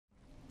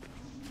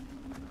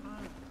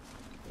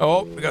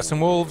Oh, we got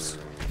some wolves.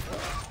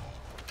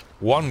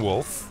 One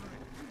wolf.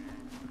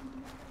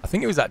 I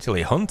think it was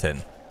actually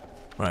hunting.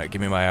 Right,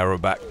 give me my arrow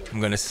back. I'm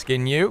going to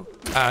skin you.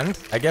 And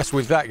I guess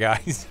with that,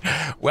 guys,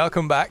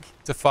 welcome back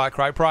to Far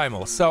Cry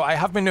Primal. So I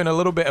have been doing a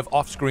little bit of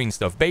off-screen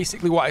stuff.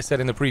 Basically what I said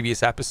in the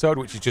previous episode,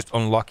 which is just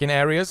unlocking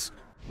areas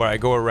where I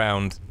go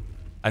around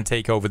and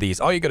take over these.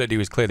 All you got to do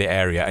is clear the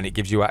area and it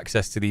gives you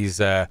access to these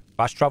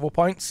fast travel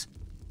points.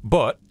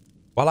 But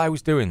while I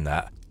was doing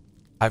that,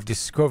 I've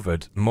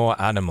discovered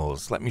more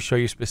animals. Let me show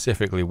you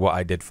specifically what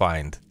I did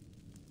find.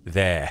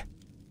 There.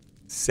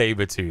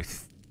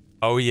 Sabertooth.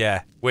 Oh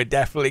yeah, we're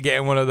definitely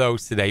getting one of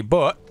those today.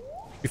 But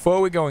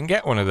before we go and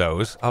get one of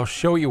those, I'll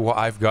show you what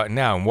I've got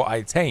now and what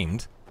I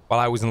tamed while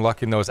I was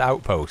unlocking those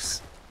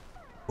outposts.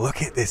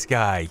 Look at this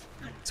guy.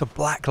 It's a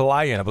black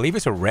lion. I believe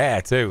it's a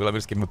rare too. Let me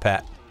just give him a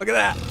pet. Look at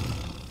that.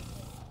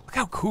 Look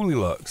how cool he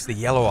looks. The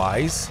yellow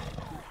eyes.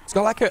 It's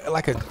got like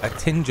a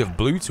tinge of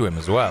blue to him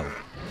as well.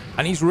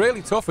 And he's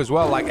really tough as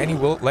well, like any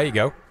wolf. There you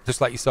go. Just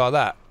like you saw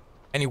that.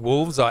 Any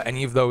wolves or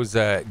any of those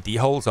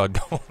D-holes or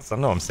doles, I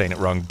know I'm saying it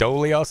wrong,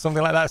 dolly or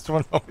something like that,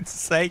 someone know what to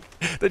say.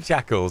 The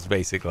jackals,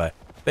 basically.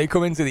 They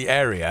come into the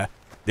area.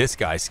 This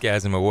guy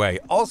scares them away.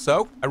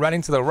 Also, I ran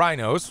into the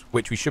rhinos,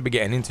 which we should be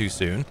getting into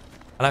soon.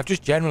 And I've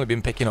just generally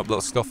been picking up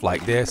little stuff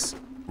like this,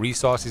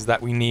 resources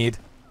that we need.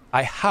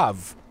 I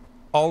have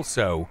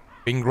also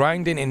been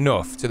grinding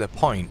enough to the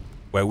point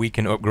where we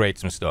can upgrade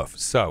some stuff.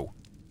 So,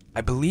 I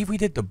believe we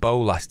did the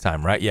bow last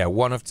time, right? Yeah,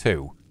 1 of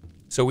 2.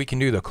 So we can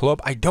do the club.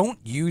 I don't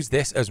use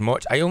this as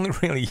much. I only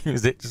really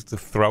use it just to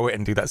throw it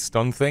and do that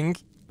stun thing.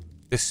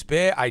 The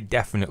spear I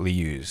definitely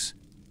use.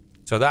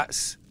 So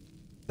that's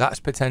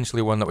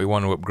potentially one that we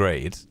want to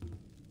upgrade.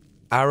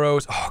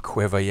 Arrows. Oh,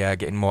 quiver. Yeah,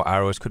 getting more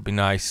arrows could be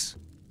nice.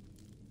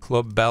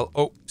 Club belt.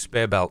 Oh,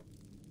 spear belt.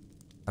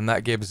 And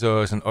that gives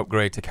us an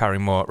upgrade to carry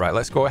more. Right,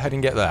 let's go ahead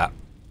and get that.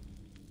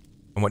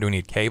 And what do we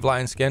need? Cave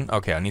lion skin?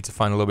 Okay, I need to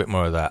find a little bit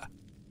more of that.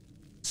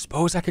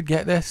 Suppose I could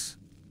get this.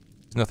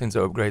 There's nothing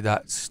to upgrade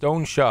that.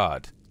 Stone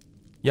shard.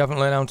 You haven't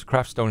learned how to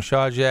craft stone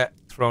shards yet.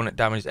 Thrown at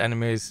damaged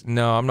enemies.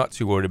 No, I'm not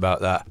too worried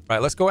about that.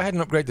 Right, let's go ahead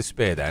and upgrade the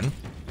spear then.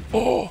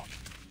 Oh!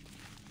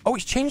 Oh,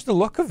 it's changed the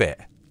look of it.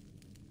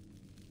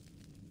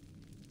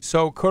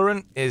 So,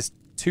 current is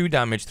 2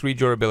 damage, 3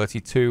 durability,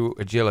 2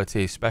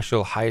 agility.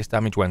 Special, highest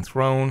damage when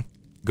thrown.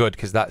 Good,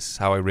 because that's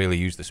how I really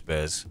use the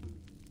spears.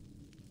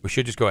 We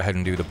should just go ahead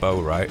and do the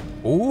bow, right?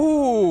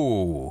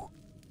 Ooh!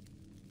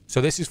 So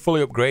this is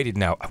fully upgraded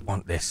now. I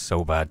want this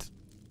so bad.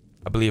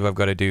 I believe I've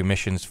got to do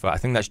missions for... I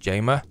think that's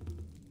Jayma.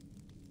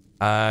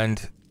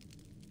 And...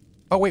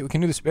 oh, wait, we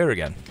can do the spear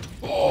again.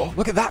 Oh,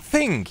 look at that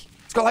thing!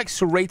 It's got, like,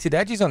 serrated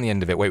edges on the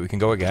end of it. Wait, we can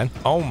go again.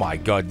 Oh, my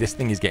God. This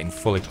thing is getting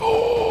fully...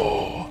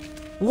 oh!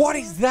 What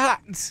is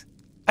that?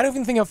 I don't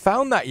even think I've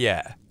found that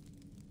yet.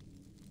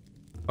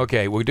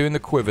 Okay, we're doing the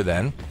quiver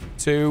then.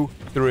 2,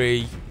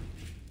 3...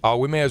 oh,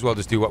 we may as well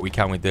just do what we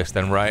can with this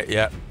then, right?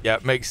 Yeah,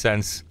 makes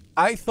sense.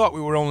 I thought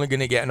we were only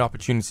going to get an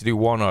opportunity to do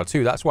 1 or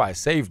 2. That's why I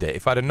saved it.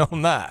 If I'd have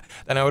known that,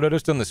 then I would have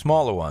just done the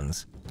smaller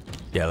ones.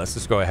 Yeah, let's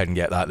just go ahead and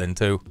get that then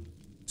too.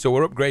 So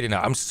we're upgrading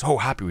now. I'm so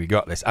happy we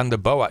got this. And the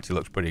bow actually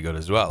looks pretty good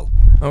as well.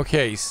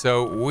 Okay,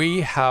 so we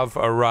have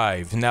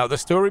arrived. Now, the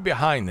story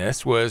behind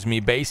this was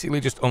me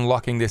basically just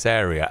unlocking this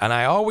area. And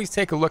I always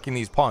take a look in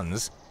these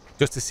ponds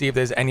just to see if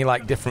there's any,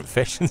 like, different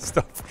fish and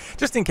stuff.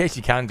 Just in case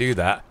you can do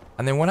that.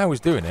 And then when I was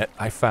doing it,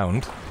 I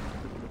found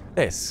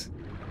this.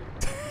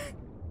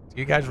 Do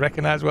you guys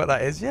recognize what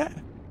that is yet?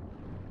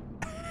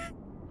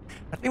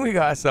 I think we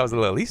got ourselves a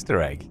little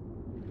Easter egg.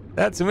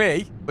 That, to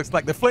me, looks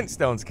like the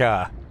Flintstones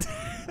car.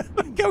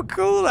 Look how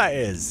cool that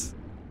is.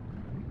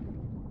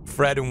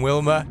 Fred and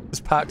Wilma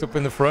just parked up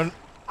in the front.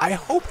 I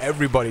hope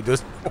everybody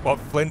does know what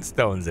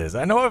Flintstones is.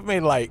 I know I've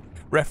made, like,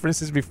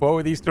 references before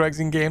with Easter eggs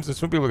in games, and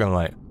some people are going to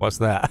like, what's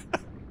that?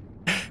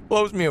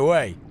 Blows me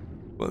away.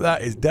 Well,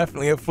 that is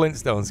definitely a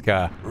Flintstones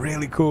car.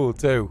 Really cool,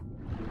 too.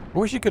 I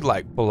wish you could,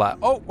 like, pull that.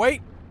 Oh,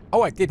 wait.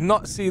 Oh, I did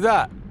not see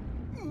that.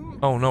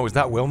 Oh, no. Is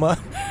that Wilma?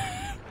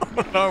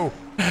 Oh, no.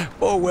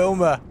 Poor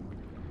Wilma.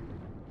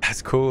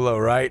 That's cool, though,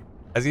 right?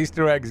 As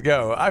Easter eggs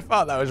go. I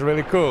thought that was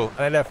really cool.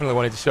 And I definitely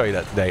wanted to show you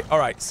that today. All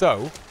right,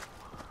 so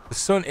the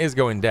sun is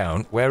going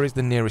down. Where is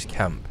the nearest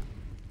camp?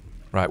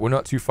 Right, we're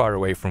not too far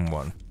away from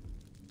one.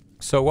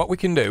 So what we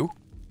can do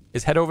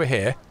is head over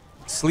here,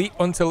 sleep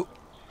until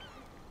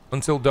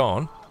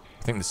dawn.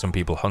 I think there's some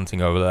people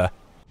hunting over there.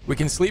 We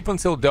can sleep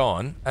until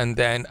dawn, and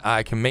then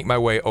I can make my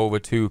way over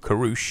to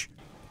Karush,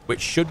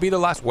 which should be the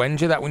last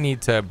Wenja that we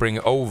need to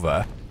bring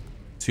over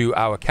to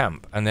our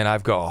camp. And then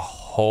I've got a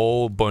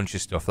whole bunch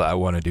of stuff that I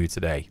want to do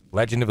today.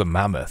 Legend of the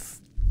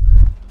Mammoth.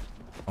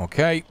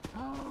 Okay.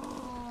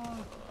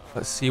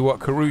 Let's see what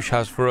Karush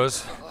has for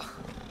us.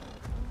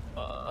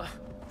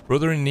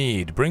 Brother in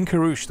need. Bring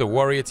Karush, the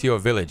warrior, to your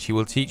village. He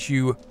will teach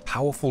you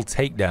powerful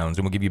takedowns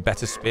and will give you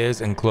better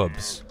spears and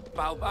clubs.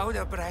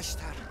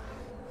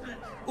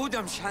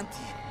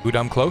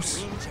 Udam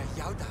close.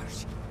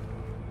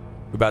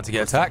 We're about to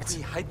get attacked.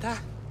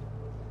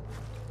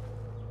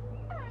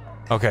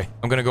 Okay,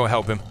 I'm gonna go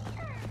help him.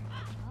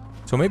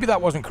 So maybe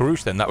that wasn't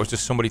Karush then. That was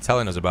just somebody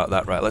telling us about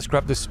that. Right, let's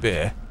grab the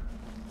spear.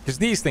 Because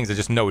these things are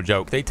just no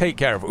joke. They take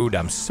care of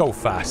Udam so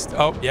fast.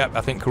 Oh, yeah,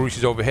 I think Karush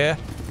is over here.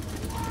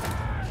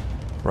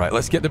 Right,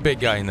 let's get the big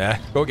guy in there.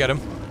 Go get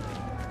him.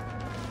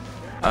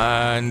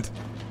 And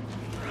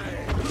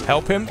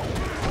help him.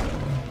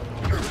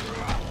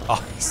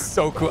 Oh, he's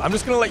so cool. I'm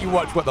just going to let you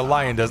watch what the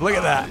lion does. Look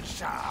at that.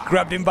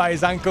 Grabbed him by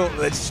his ankle.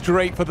 Then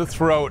straight for the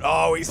throat.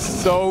 Oh, he's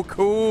so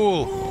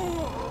cool.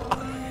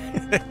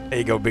 There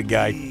you go, big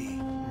guy.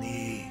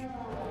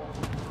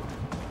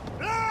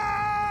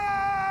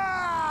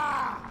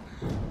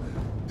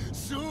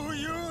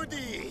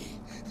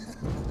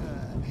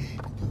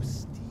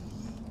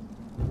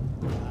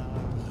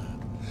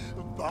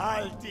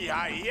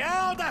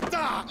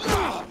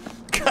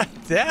 God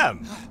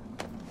damn.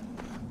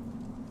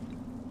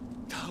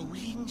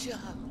 Wenja.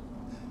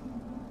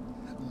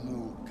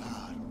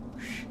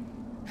 Mukarush.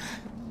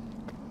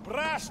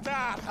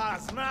 Brashtar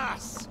has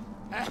nas.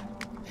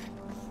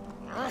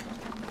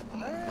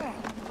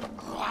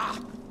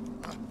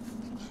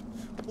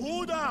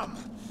 Udam.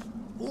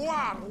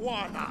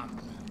 Warwanam.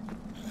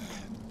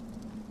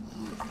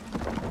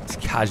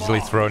 Just casually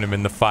throwing him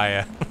in the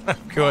fire.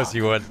 Of course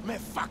you would. Me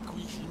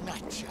fakwi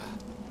hinacha.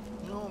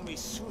 No mi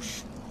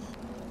sushnu.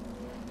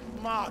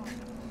 Mag.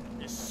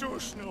 Mi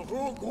sushnu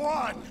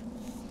hugwan.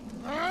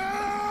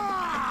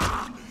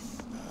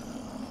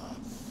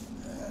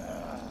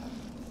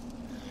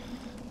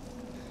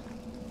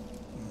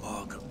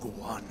 Mag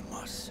guan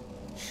mas.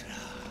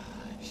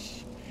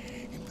 Shrash.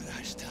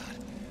 Imbrashtar.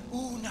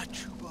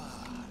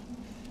 Unachubar.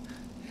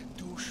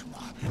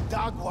 Dushma.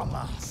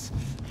 Dagwamas.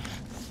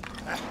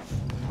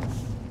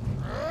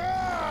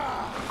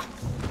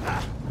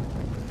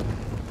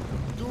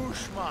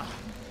 Dushma.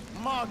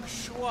 Mag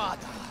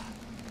shwada.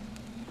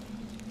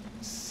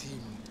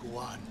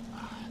 Simguan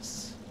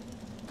mas.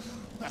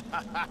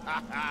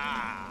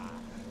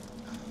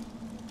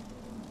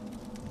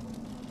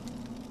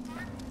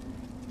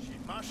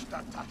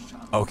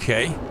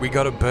 Okay, we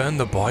gotta burn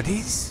the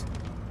bodies?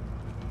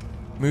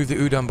 Move the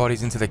Udam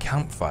bodies into the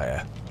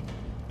campfire.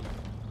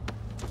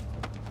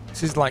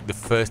 This is like the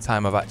first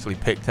time I've actually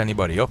picked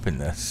anybody up in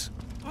this.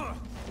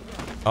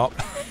 Oh,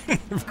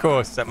 of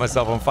course, set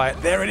myself on fire.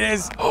 There it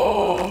is!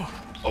 Oh,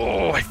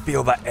 I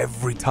feel that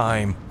every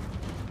time.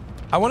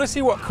 I want to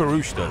see what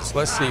Karush does.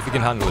 Let's see if he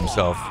can handle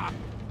himself.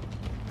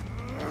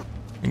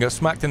 He got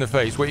smacked in the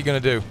face. What are you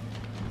going to do?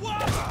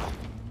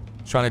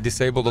 Trying to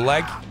disable the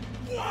leg?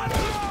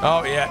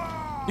 Oh,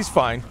 yeah. He's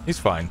fine. He's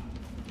fine.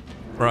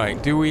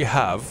 Right, do we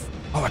have...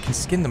 Oh, I can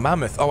skin the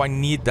mammoth. Oh, I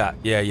need that.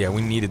 Yeah,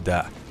 we needed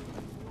that.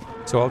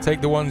 So I'll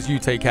take the ones you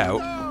take out,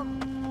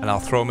 and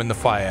I'll throw them in the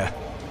fire.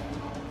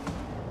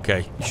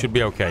 Okay, you should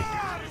be okay.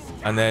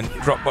 And then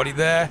drop body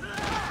there.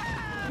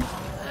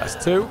 That's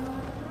 2.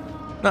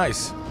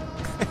 Nice.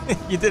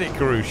 You did it,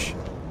 Karush.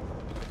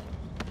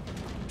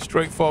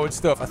 Straightforward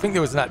stuff. I think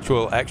there was an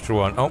actual extra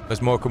one. Oh,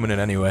 there's more coming in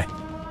anyway.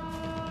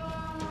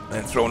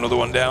 Then throw another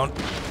one down.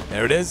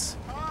 There it is.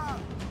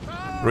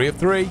 3 of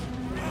 3.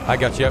 I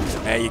got you.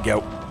 There you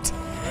go.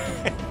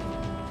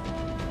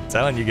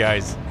 Telling you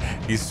guys,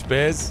 these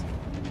spears,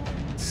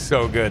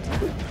 so good.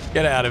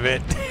 Get out of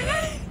it.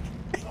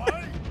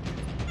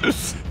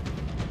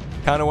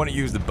 Kind of want to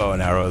use the bow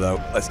and arrow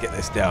though. Let's get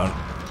this down.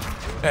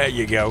 There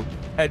you go.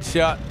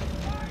 Headshot.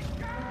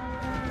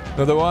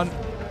 Another one.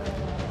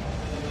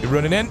 You're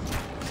running in.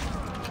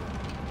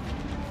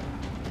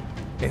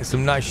 Getting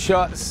some nice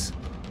shots.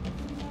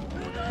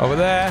 Over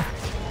there.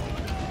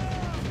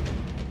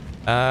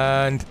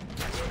 And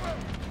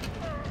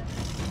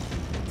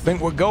I think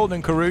we're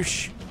golden,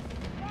 Karush.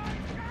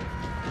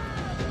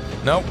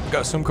 Nope,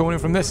 got some coming in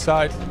from this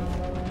side.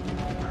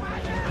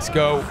 Let's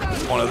go.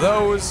 One of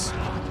those.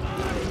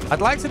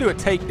 I'd like to do a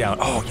takedown.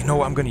 Oh, you know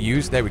what I'm going to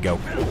use? There we go.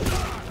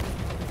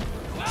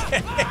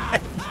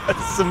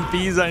 Some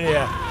bees on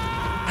here.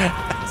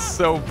 That's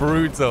so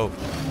brutal.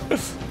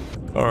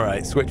 All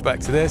right, switch back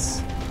to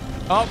this.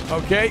 Oh,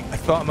 okay. I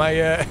thought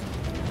my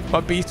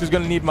beast was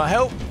going to need my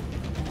help.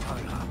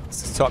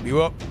 Let's top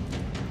you up.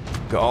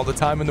 Got all the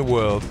time in the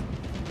world.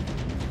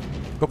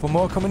 Couple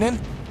more coming in.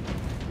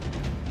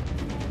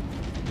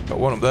 Got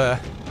one up there.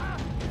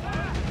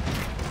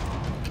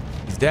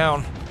 He's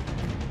down.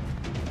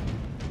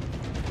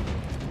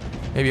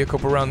 Maybe a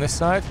couple around this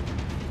side.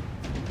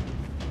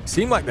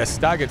 Seem like they're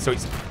staggered, so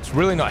it's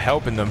really not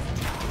helping them.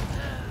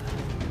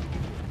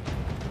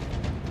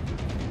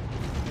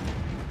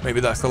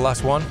 Maybe that's the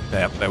last one.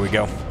 Yep, there we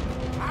go.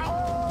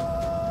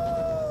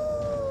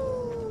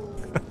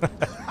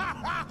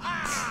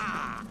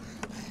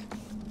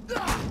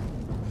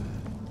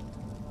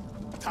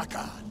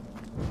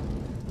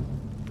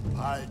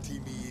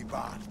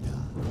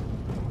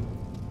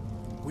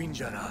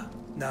 Wenja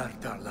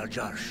nartar la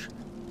jarsh.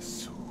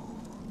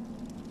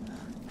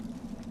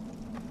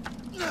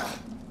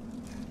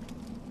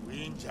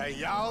 Wenja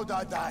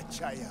yauda da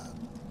chaya.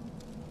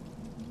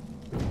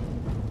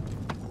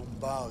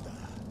 Kumbauda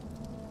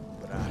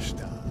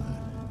brashtar.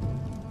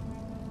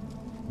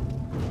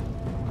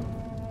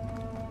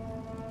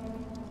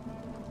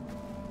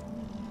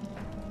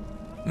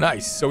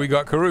 Nice. So we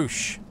got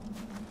Karush.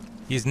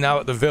 He's now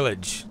at the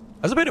village.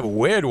 That's a bit of a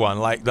weird one,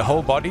 like the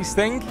whole bodies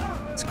thing.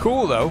 It's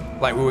cool, though.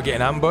 Like we were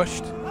getting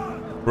ambushed.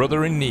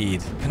 Brother in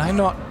need. Can I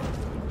not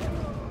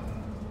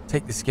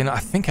take the skin? I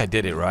think I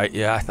did it right.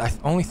 Yeah, I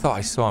only thought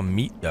I saw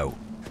meat, though.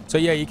 So,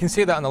 yeah, you can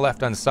see that on the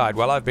left-hand side.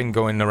 While I've been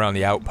going around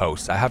the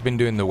outposts, I have been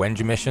doing the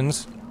Wenja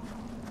missions.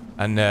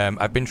 And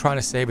I've been trying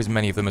to save as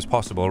many of them as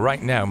possible.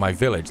 Right now, my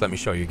village, let me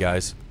show you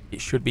guys. It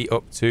should be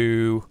up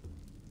to...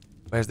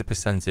 Where's the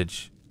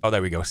percentage? Oh,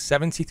 there we go.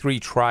 73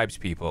 tribes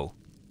people.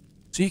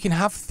 So you can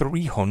have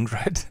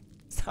 300?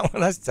 Is that what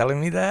that's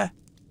telling me there?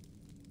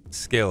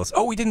 Skills.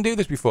 Oh, we didn't do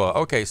this before.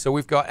 Okay, so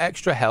we've got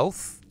extra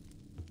health.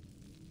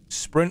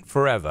 Sprint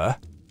forever.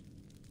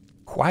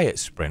 Quiet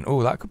sprint.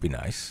 Oh, that could be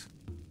nice.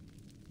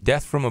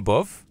 Death from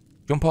above.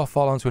 Jump or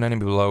fall onto an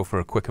enemy below for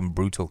a quick and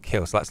brutal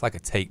kill. So that's like a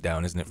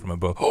takedown, isn't it, from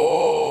above?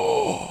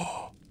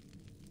 Oh!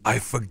 I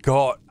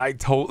forgot. I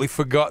totally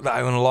forgot that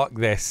I unlocked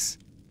this.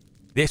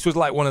 This was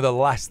like one of the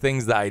last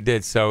things that I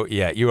did. So,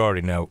 yeah, you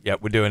already know.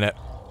 Yep, we're doing it.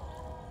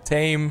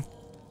 Tame.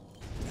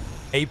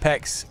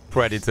 Apex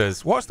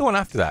predators. What's the one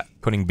after that?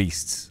 Cunning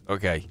beasts.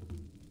 Okay.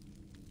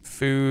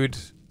 Food.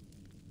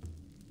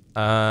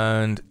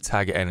 And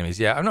target enemies.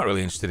 Yeah, I'm not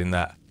really interested in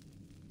that.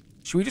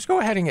 Should we just go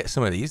ahead and get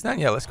some of these then?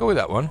 Yeah, let's go with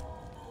that one.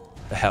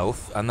 The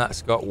health. And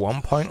that's got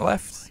 1 point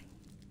left.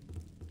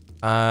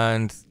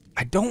 And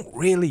I don't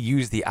really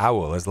use the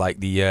owl as like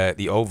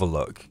the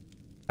overlook.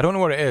 I don't know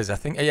what it is. I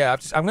think, yeah,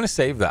 I'm going to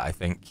save that, I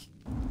think.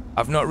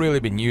 I've not really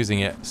been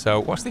using it.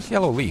 So, what's this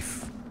yellow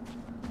leaf?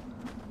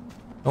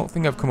 I don't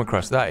think I've come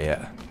across that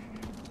yet.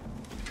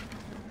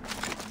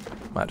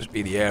 Might just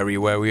be the area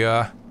where we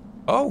are.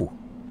 Oh!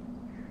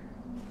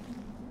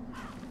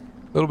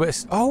 A little bit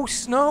of... Oh,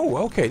 snow!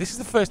 Okay, this is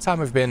the first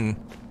time I've been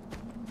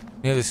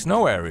near the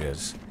snow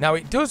areas. Now,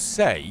 it does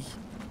say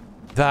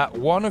that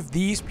one of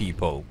these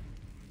people...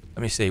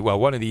 Let me see. Well,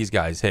 one of these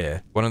guys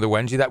here. One of the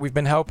Wenja that we've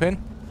been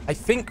helping. I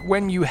think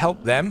when you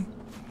help them,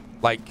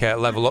 like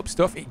level up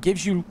stuff, it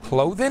gives you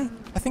clothing,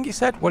 I think it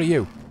said. What are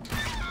you?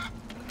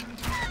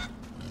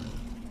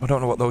 I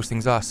don't know what those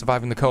things are.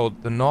 Surviving the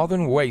cold. The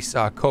northern wastes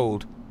are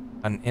cold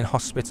and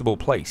inhospitable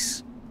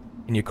place.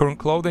 In your current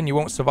clothing, you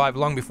won't survive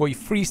long before you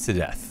freeze to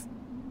death.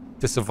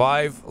 To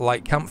survive,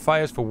 light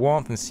campfires for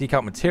warmth and seek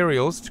out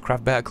materials to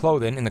craft better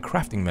clothing in the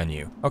crafting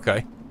menu.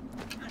 Okay.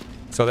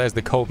 So there's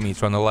the cold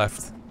meter on the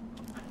left.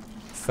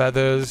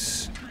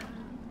 Feathers.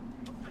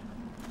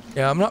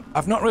 Yeah,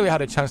 I've not really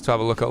had a chance to have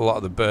a look at a lot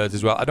of the birds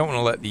as well. I don't want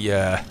to let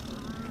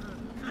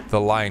the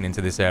lion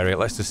into this area.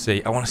 Let's just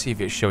see. I want to see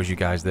if it shows you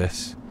guys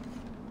this.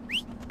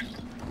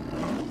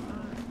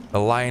 The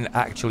lion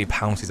actually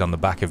pounces on the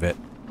back of it.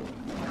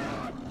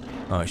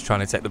 Oh, it's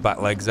trying to take the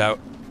back legs out.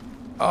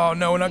 Oh,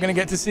 no, we're not going to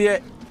get to see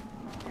it.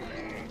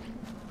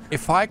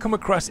 If I come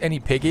across any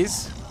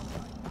piggies,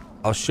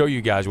 I'll show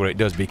you guys what it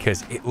does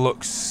because it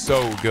looks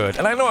so good.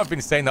 And I know I've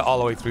been saying that all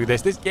the way through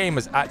this. This game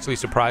has actually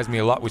surprised me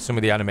a lot with some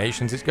of the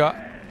animations it's got.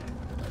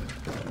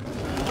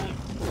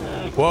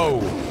 Whoa.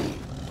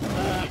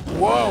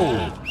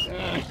 Whoa.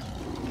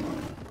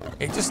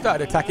 It just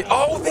started attacking.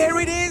 Oh, there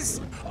it is.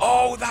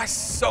 Oh, that's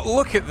so...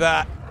 Look at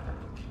that.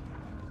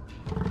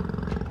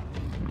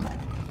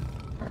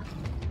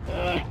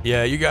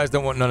 Yeah, you guys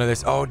don't want none of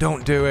this. Oh,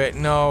 don't do it.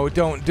 No,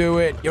 don't do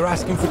it. You're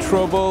asking for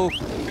trouble.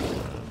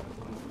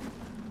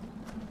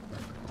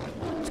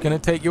 It's going to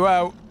take you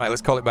out. Right,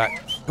 let's call it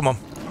back. Come on.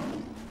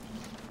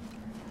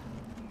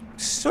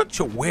 Such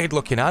a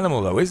weird-looking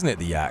animal, though, isn't it,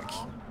 the yak?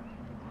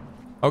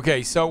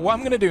 Okay, so what I'm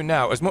going to do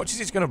now, as much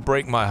as it's going to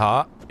break my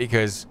heart,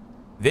 because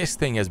this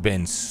thing has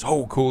been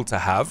so cool to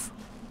have,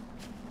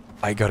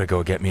 I gotta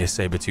go get me a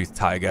saber-toothed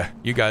tiger.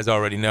 You guys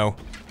already know.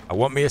 I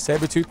want me a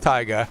saber-toothed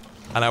tiger,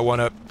 and I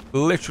want to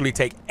literally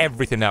take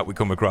everything out we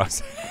come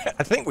across.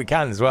 I think we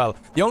can as well.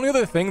 The only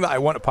other thing that I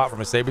want apart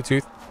from a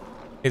saber-tooth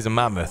is a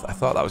mammoth. I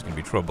thought that was going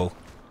to be trouble.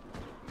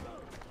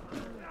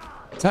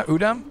 Is that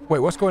Udam? Wait,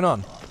 what's going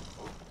on?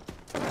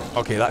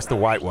 Okay, that's the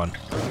white one.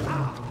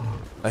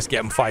 Let's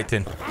get him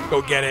fighting.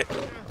 Go get it.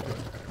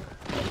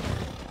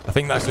 I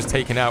think that's just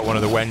taking out one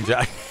of the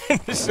Wenja.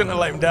 Just shouldn't have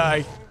let him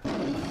die.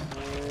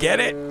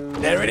 Get it.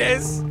 There it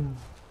is.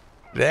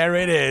 There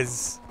it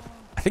is.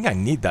 I think I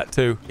need that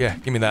too. Yeah,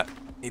 give me that.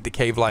 Need the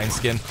cave lion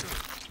skin.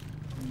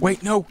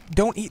 Wait, no.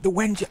 Don't eat the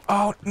Wenja.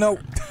 Oh, no.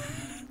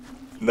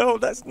 No,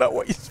 that's not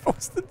what you're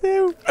supposed to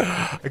do.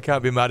 I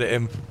can't be mad at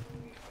him.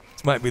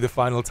 This might be the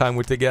final time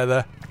we're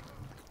together.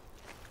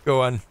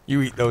 Go on.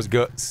 You eat those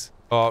guts.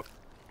 Or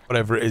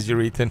whatever it is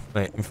you're eating.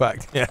 Wait, in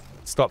fact, yeah.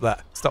 Stop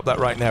that. Stop that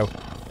right now.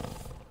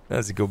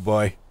 That's a good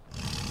boy.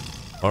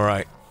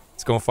 Alright.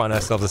 Let's go and find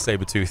ourselves a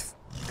saber-tooth.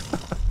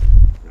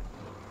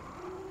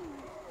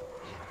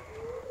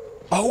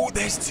 Oh,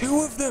 there's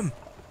two of them.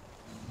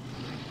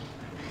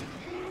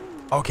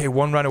 Okay,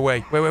 one ran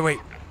away. Wait, wait, wait.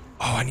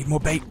 Oh, I need more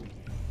bait.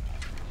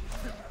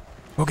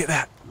 Go get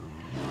that.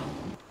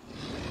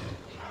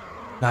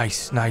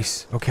 Nice,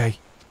 nice. Okay.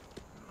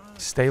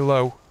 Stay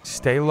low.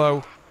 Stay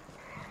low.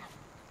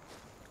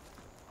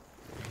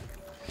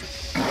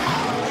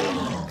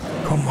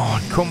 Come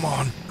on, come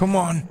on, come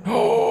on.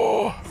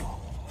 Oh!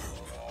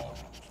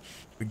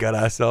 We got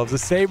ourselves a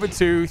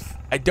Sabertooth.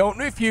 I don't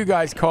know if you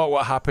guys caught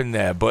what happened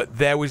there, but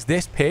there was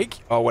this pig,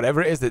 or whatever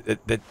it is,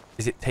 that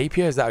is it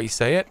tapir? Is that how you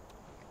say it?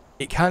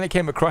 It kind of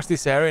came across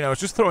this area, and I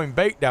was just throwing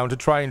bait down to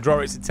try and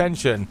draw its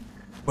attention,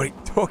 but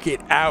it took it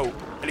out,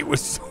 and it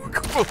was so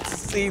cool to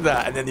see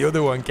that. And then the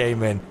other one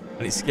came in,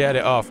 and it scared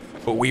it off.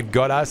 But we've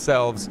got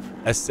ourselves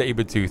a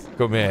Sabertooth.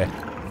 Come here.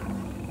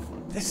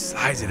 The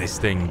size of this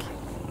thing.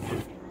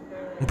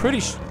 I'm pretty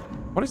sure...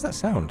 What is that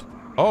sound?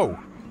 Oh.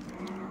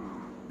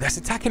 That's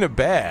attacking a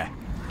bear.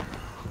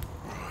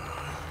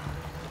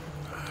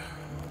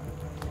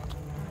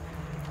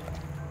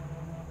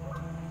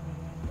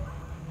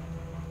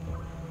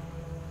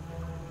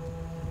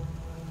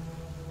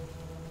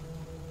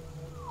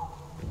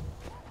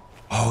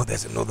 Oh,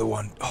 there's another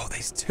one. Oh,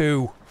 there's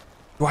two.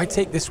 Do I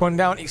take this one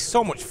down? It's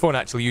so much fun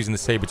actually using the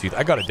Sabertooth.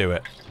 I gotta do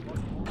it.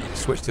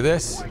 Switch to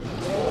this.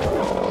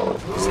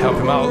 Just help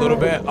him out a little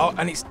bit. Oh,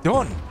 and it's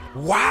done.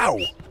 Wow.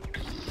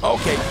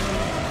 Okay.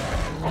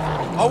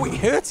 Oh, it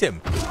hurt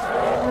him.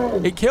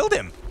 It killed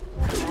him.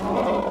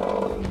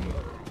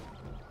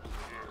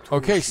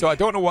 Okay, so I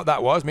don't know what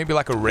that was. Maybe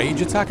like a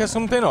rage attack or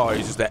something, or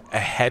it's just a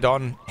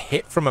head-on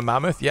hit from a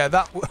mammoth. Yeah,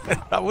 that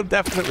would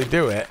definitely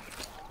do it.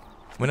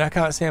 I mean, I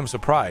can't say I'm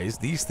surprised.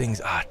 These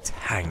things are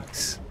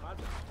tanks.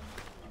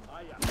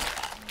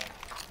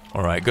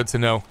 All right, good to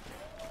know.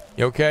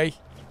 You okay?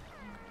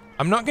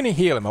 I'm not going to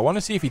heal him. I want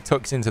to see if he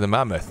tucks into the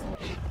mammoth.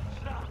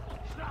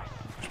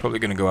 He's probably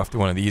going to go after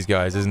one of these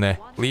guys, isn't he?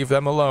 Leave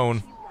them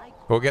alone.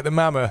 Go get the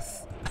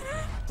mammoth.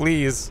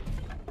 Please.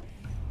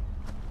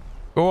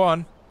 Go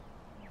on.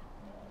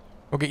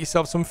 Go get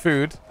yourself some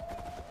food.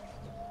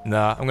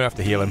 Nah, I'm going to have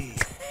to heal him.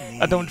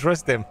 I don't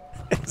trust him.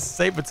 It's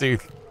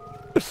Sabertooth.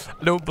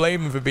 I don't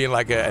blame him for being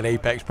like an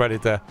apex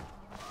predator.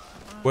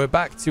 We're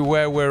back to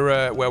where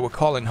we're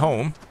calling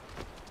home.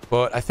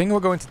 But I think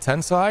we're going to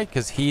Tensai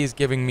because he is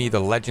giving me the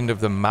Legend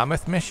of the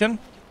Mammoth mission.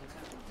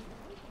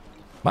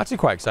 I'm actually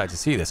quite excited to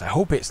see this. I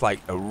hope it's like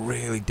a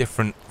really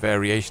different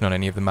variation on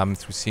any of the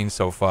mammoths we've seen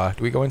so far.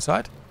 Do we go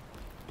inside?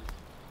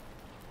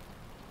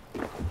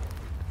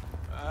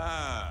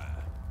 Ah,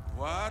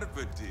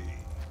 Warbati.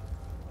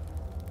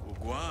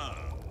 Uguan.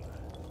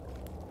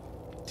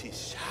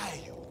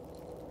 Tishayu.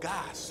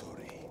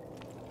 Gasuri.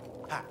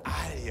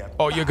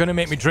 Oh, you're going to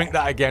make me drink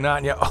that again,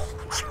 aren't you?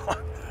 Oh, God.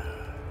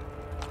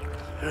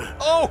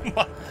 Oh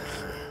my!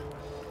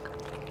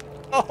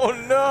 Oh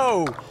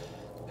no!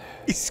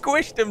 He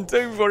squished him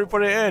too before he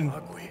put it in.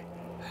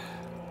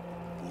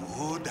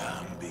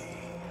 Udambi.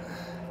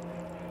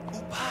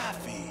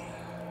 Upafi.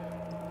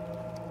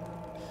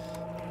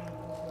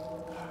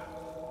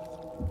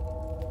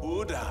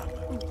 Udam.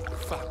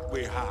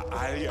 Fakwe ha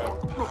alia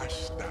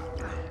pasta.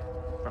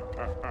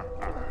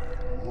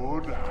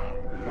 Udam.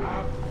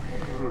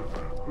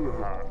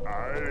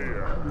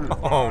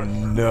 Oh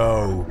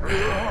no.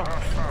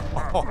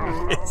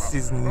 Oh, this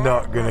is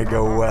not gonna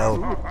go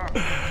well.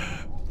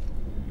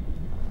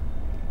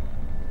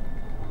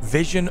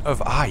 Vision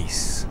of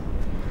ice.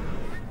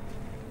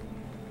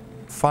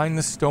 Find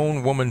the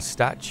stone woman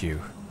statue.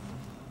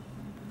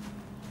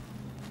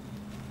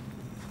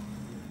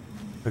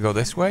 We go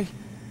this way?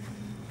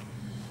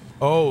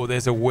 Oh,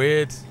 there's a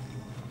weird...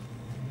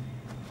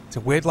 It's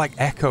a weird like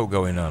echo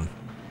going on.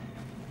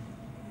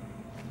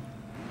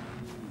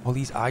 All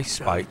these ice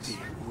spikes.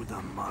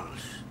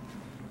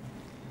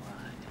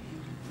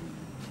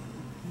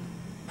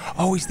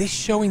 Oh, is this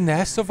showing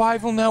their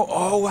survival now?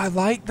 Oh, I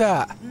like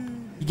that.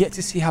 You get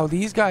to see how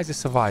these guys are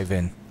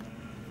surviving.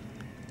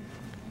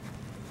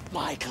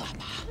 My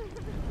clapper.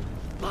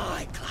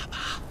 My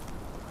clapper.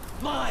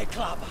 My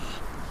clapper.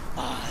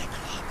 My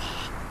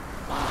clapper.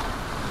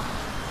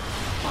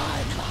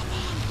 My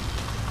clapper.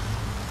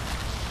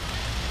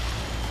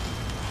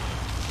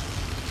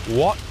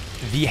 What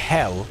the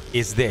hell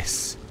is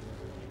this?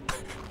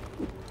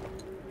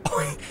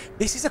 Oh,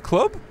 this is a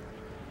club?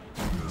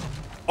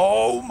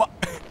 Oh my...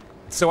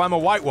 So I'm a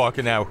White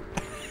Walker now.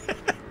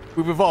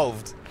 We've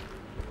evolved.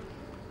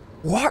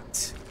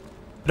 What?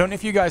 I don't know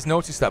if you guys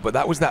noticed that, but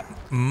that was that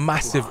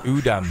massive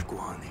Udam.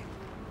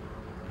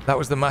 That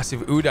was the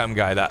massive Udam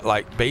guy that,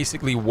 like,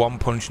 basically one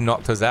punch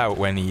knocked us out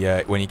when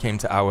he came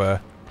to our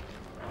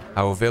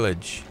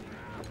village.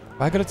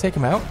 Have I got to take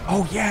him out?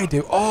 Oh, yeah, I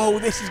do. Oh,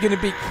 this is going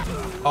to be...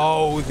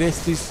 Oh,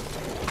 this is...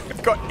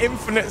 I've got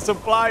infinite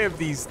supply of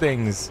these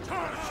things.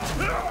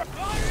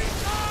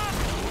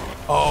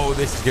 Oh,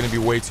 this is going to be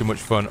way too much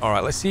fun. All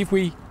right, let's see if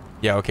we...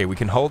 Yeah, okay, we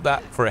can hold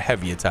that for a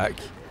heavy attack.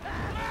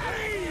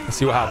 Let's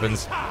see what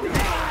happens.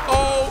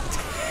 Oh!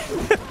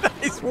 That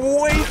is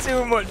way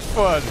too much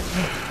fun.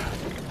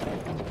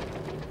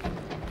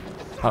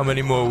 How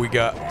many more we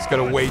got? Just got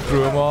to wade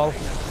through them all.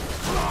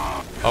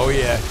 Oh,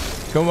 yeah.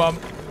 Come on.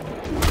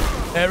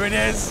 There it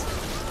is.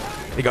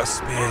 They got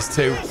spears,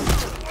 too.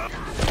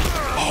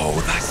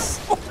 Oh, that's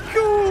so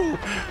cool.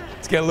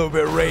 Let's get a little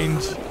bit of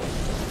range.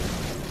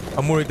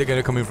 I'm worried they're going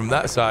to come in from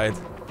that side.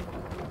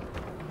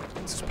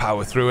 Let's just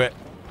power through it.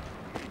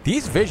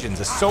 These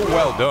visions are so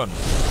well done.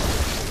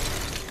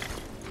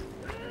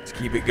 Let's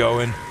keep it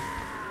going.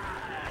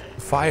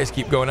 The fires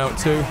keep going out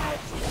too.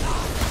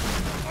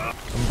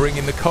 I'm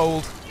bringing the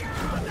cold.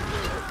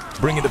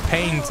 Bringing the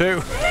pain,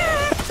 too.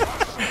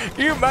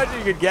 Can you imagine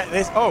you could get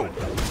this? Oh.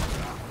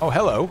 Oh,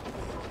 hello.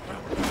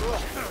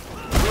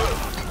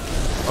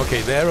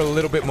 Okay, they're a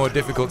little bit more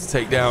difficult to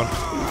take down.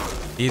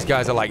 These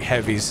guys are like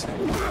heavies.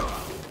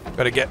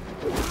 Got to get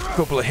a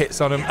couple of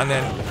hits on him, and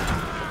then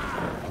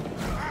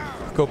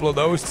a couple of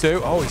those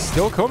too. Oh, he's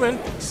still coming.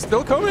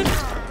 Still coming.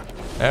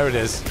 There it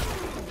is.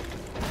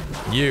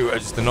 You are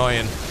just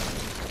annoying.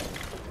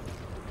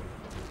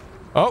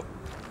 Oh.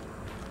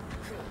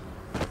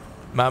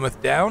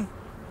 Mammoth down.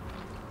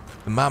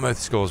 The mammoth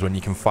skulls, when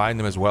you can find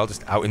them as well,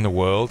 just out in the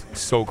world.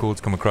 It's so cool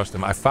to come across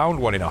them. I found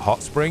one in a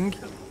hot spring,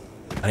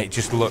 and it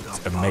just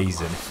looked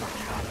amazing.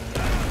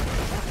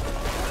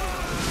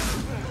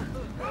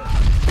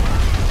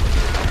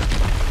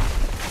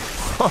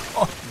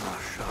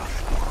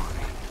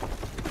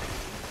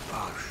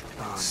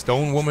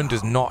 Stone woman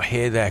does not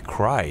hear their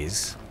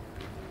cries.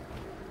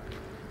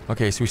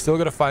 Okay, so we still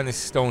got to find this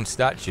stone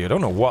statue. I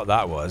don't know what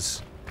that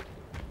was.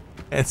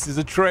 This is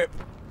a trip.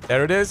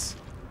 There it is.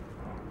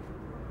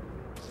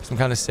 Some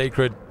kind of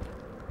sacred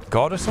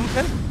god or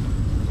something?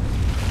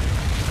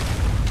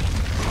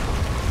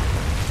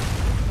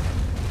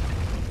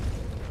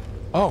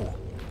 Oh.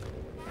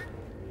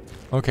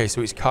 Okay,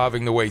 so it's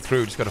carving the way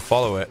through. Just got to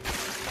follow it.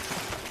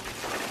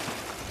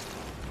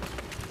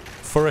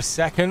 For a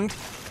second,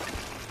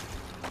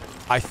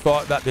 I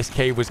thought that this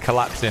cave was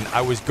collapsing.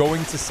 I was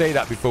going to say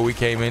that before we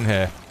came in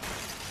here.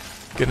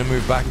 Gonna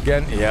move back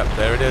again. Yep,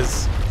 there it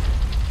is.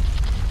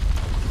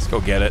 Let's go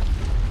get it.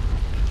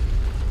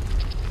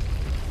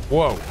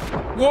 Whoa.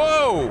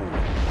 Whoa!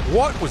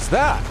 What was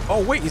that?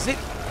 Oh, wait, is it?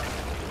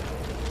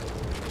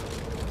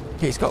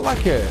 Okay, it's got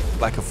like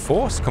a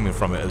force coming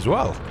from it as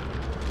well.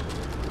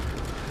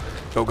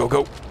 Go, go,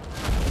 go. Can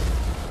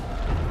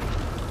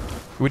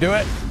we do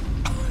it?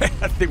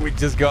 I think we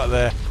just got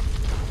there.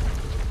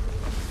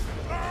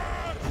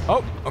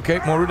 Oh,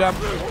 okay, more Rudam.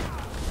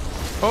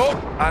 Oh,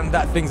 and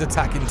that thing's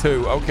attacking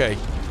too. Okay.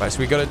 Right, so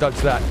we gotta dodge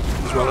that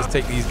as well as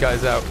take these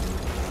guys out.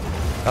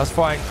 That's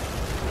fine.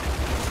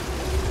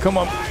 Come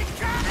on.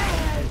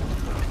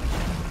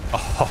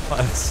 Oh,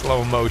 and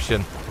slow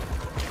motion.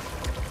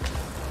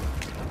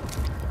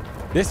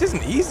 This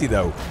isn't easy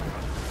though.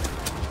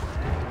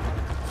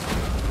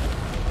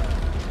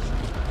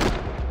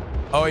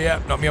 Oh yeah,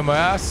 knock me on my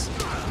ass.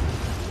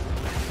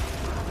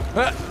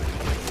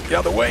 The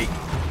other way.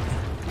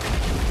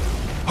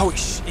 Oh,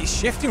 it's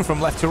shifting from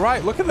left to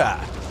right. Look at that.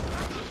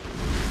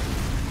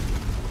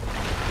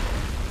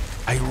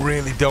 I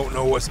really don't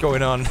know what's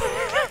going on.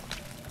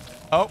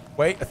 Oh,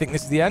 wait. I think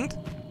this is the end.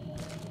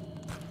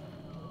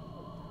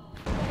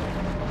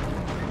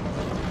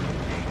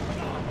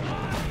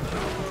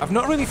 I've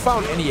not really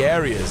found any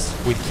areas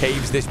with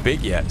caves this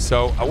big yet,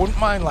 so I wouldn't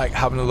mind like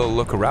having a little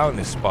look around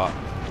this spot.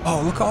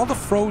 Oh, look at all the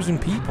frozen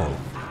people.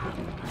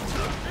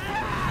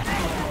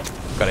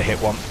 Gotta hit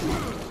one.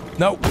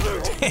 No,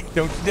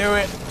 don't you do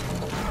it.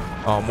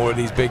 Oh, more of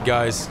these big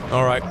guys.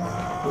 All right.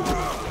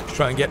 Let's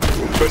try and get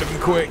rid of them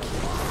quick.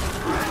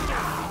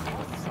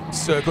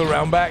 Circle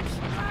around back.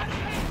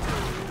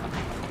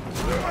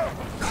 God,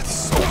 there's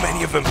so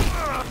many of them.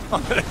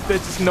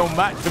 There's just no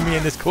match for me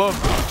in this club.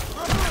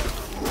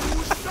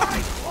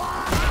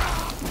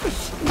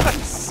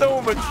 That's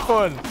so much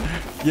fun.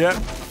 Yep.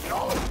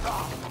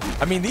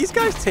 I mean, these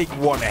guys take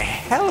one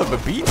hell of a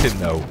beating,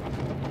 though.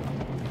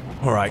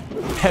 All right,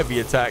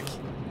 heavy attack.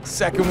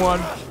 Second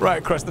one, right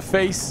across the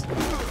face.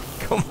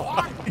 Come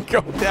on,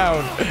 go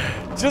down.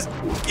 Just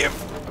give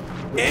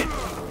it.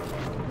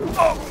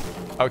 Oh,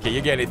 okay,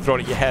 you're getting it thrown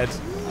at your head.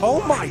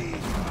 Oh my.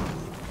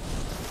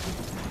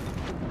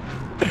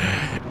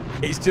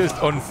 It's just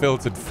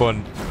unfiltered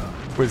fun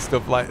with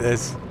stuff like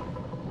this.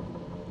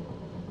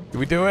 Did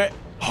we do it?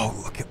 Oh,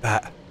 look at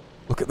that.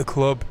 Look at the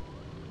club.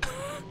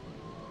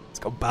 It's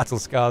got battle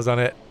scars on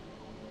it.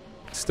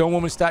 Stone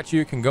woman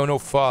statue can go no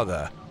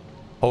farther.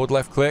 Hold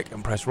left click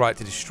and press right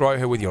to destroy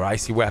her with your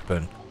icy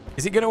weapon.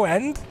 Is it going to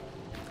end?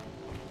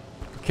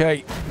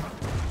 Okay.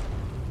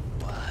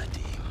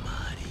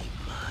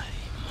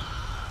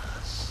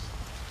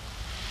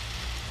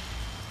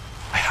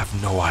 I have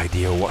no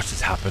idea what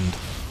just happened.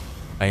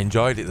 I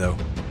enjoyed it though.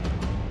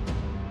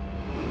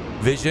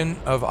 Vision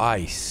of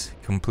Ice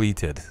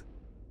completed.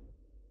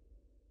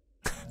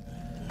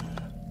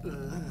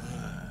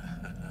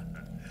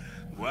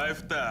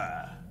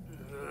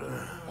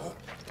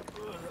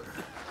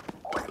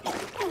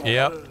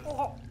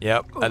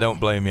 Yep, I don't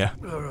blame you.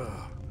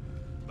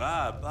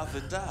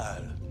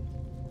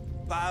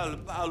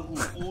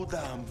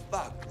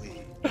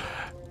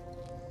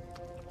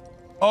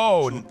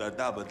 Oh,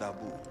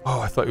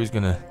 I thought he was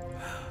gonna.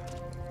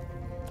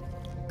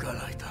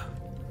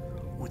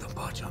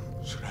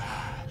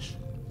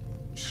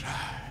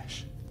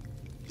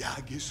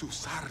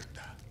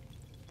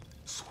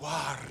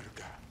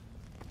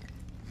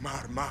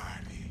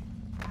 Marmari.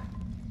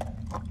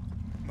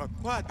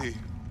 Makwadi.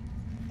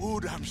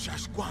 Udam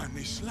Shasquan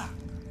Isla.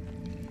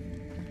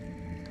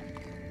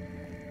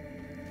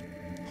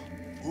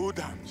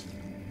 Udams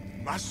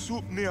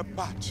Masuk near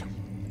Pacham.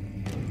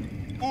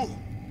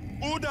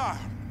 Udar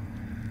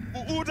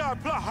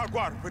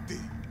plahaguarpati.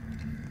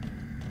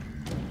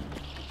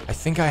 I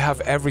think I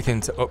have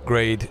everything to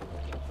upgrade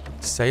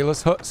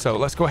Sailor's Hut, so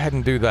let's go ahead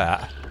and do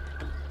that.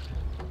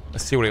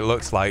 Let's see what it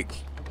looks like.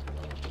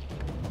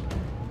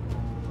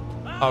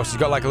 Oh, she's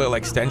got like a little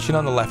extension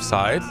on the left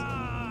side.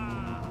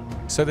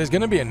 So there's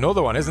going to be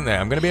another one, isn't there?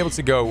 I'm going to be able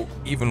to go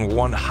even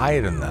one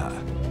higher than that.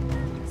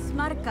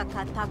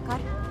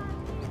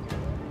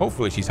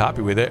 Hopefully she's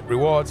happy with it.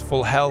 Rewards,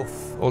 full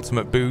health,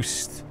 ultimate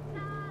boost,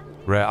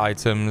 rare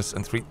items,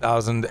 and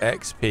 3000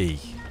 XP.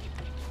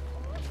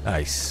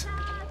 Nice.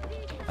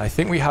 I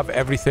think we have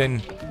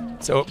everything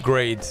to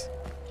upgrade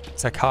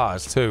to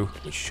cars too,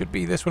 which should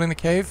be this one in the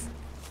cave.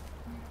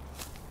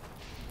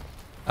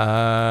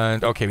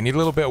 And okay, we need a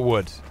little bit of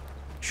wood.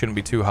 Shouldn't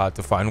be too hard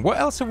to find. What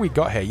else have we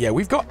got here? Yeah,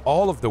 we've got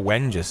all of the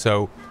Wenja,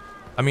 so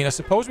I mean, I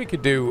suppose we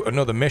could do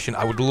another mission.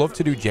 I would love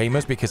to do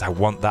Jayma's because I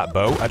want that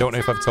bow. I don't know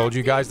if I've told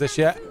you guys this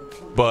yet,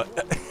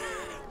 but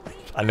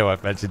I know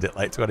I've mentioned it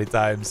like 20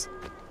 times.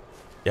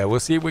 Yeah, we'll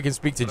see if we can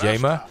speak to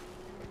Jayma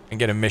and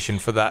get a mission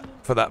for that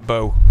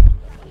bow.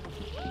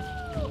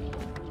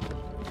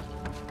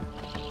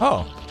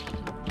 Oh.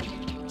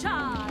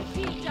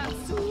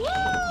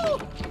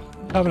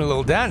 Having a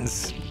little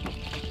dance.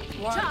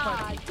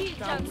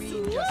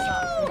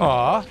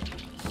 Aw.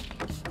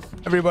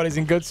 Everybody's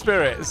in good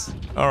spirits.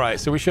 Alright,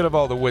 so we should have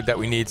all the wood that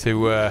we need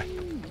to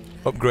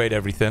upgrade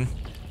everything.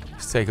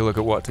 Let's take a look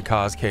at what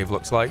Takar's cave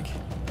looks like.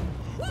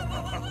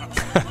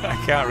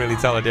 I can't really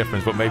tell the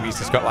difference, but maybe it's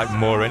just got like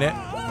more in it.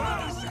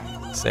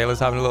 Sailor's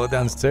having a little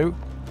dance too.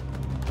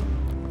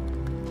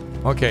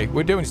 Okay,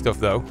 we're doing stuff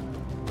though.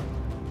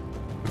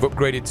 We've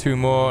upgraded 2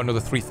 more, another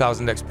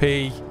 3000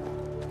 XP.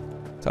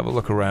 Let's have a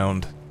look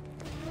around.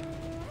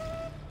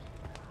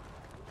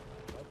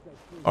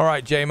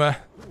 Alright, Jayma.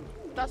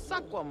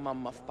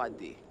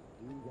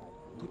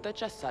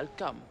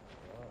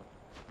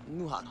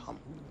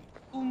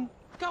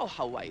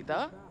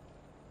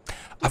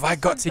 Have I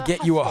got to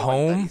get you a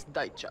home?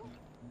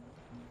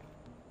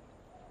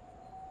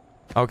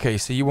 Okay,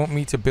 so you want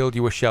me to build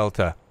you a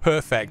shelter.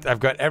 Perfect. I've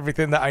got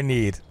everything that I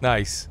need.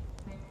 Nice.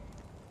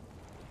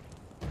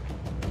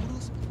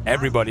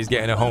 Everybody's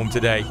getting a home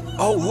today.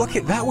 Oh, look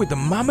at that with the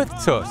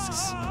mammoth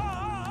tusks.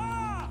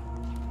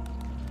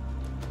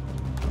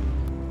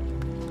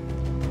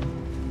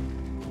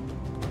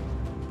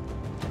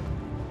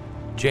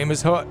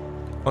 Jayma's hut.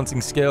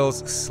 Hunting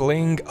skills.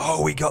 Sling.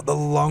 Oh, we got the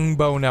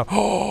longbow now.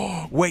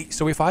 Oh, wait.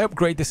 So if I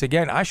upgrade this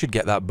again, I should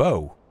get that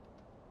bow.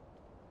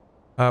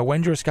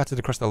 Wenja are scattered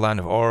across the land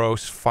of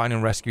Oros. Find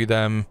and rescue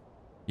them.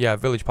 Yeah,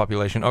 village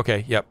population.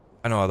 Okay, yep.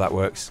 I know how that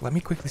works. Let me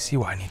quickly see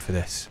what I need for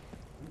this.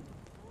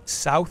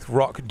 South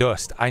Rock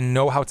Dust. I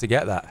know how to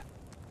get that.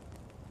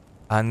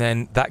 And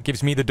then that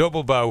gives me the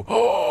double bow.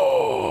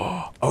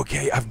 Oh,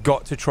 okay. I've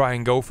got to try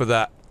and go for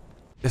that.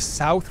 The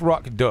South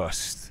Rock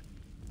Dust.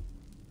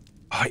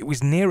 Oh, it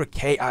was near a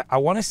cave. I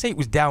want to say it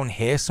was down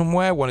here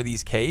somewhere, one of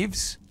these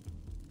caves.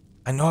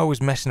 I know I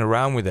was messing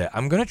around with it.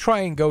 I'm going to try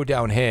and go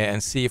down here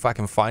and see if I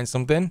can find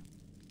something.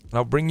 And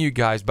I'll bring you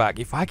guys back.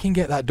 If I can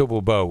get that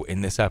double bow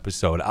in this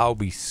episode, I'll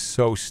be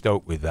so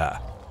stoked with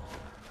that.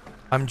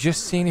 I'm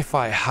just seeing if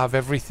I have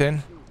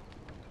everything.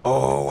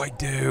 Oh, I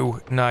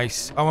do.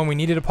 Nice. Oh, and we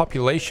needed a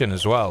population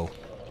as well.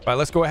 Right,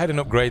 let's go ahead and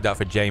upgrade that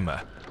for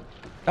Jayma.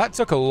 That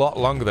took a lot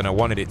longer than I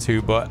wanted it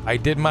to, but I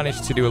did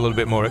manage to do a little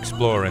bit more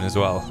exploring as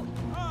well.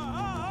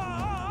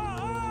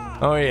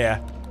 Oh, yeah.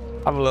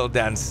 Have a little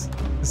dance.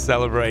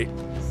 Celebrate.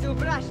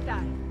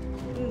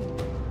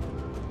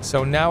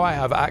 So now I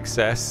have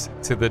access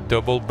to the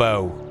double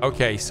bow.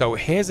 Okay, so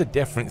here's a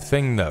different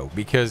thing, though,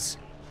 because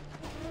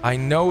I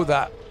know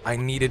that I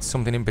needed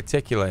something in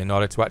particular in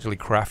order to actually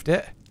craft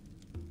it.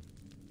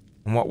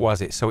 And what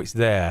was it? So it's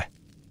there.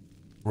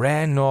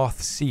 Rare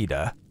North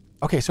Cedar.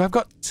 Okay, so I've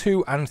got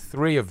 2 and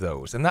 3 of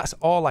those, and that's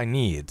all I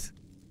need.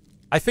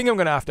 I think I'm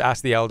going to have to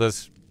ask the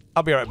elders.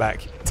 I'll be right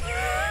back.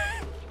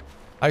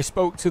 I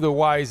spoke to the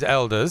wise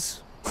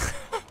elders,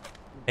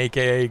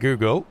 aka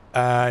Google,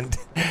 and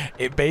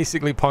it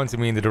basically pointed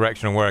me in the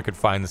direction of where I could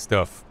find the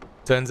stuff.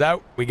 Turns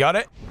out we got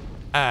it,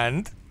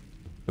 and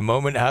the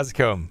moment has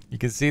come. You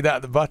can see that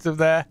at the bottom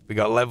there. We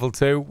got level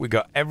 2. We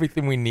got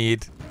everything we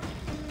need.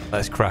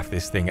 Let's craft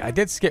this thing. I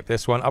did skip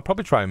this one. I'll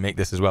probably try and make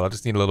this as well. I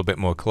just need a little bit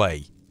more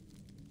clay.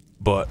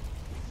 But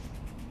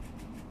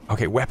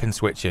okay, weapon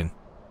switching.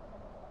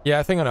 Yeah,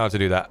 I think I know how to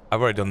do that.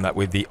 I've already done that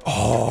with the...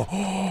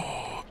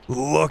 Oh,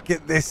 look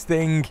at this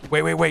thing.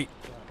 Wait.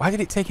 Why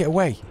did it take it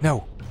away?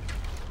 No.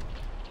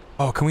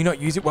 Oh, can we not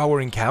use it while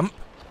we're in camp?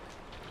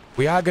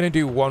 We are going to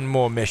do one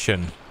more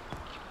mission.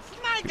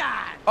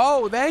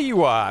 Oh, there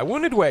you are. I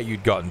wondered where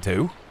you'd gotten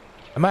to.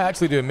 I might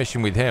actually do a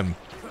mission with him.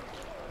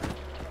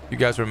 You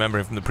guys remember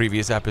him from the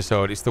previous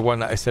episode. It's the one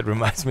that I said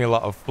reminds me a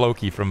lot of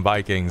Floki from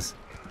Vikings.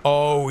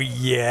 Oh,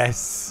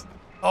 yes.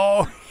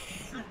 Oh,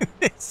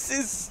 this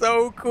is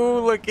so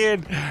cool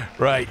looking.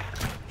 Right.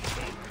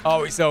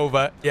 Oh, it's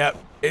over. Yep,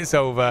 it's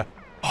over.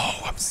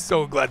 Oh, I'm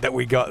so glad that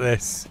we got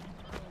this.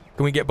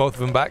 Can we get both of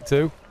them back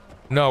too?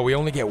 No, we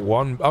only get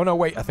one. Oh, no,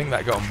 wait. I think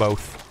that got them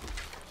both.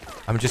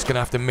 I'm just going to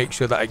have to make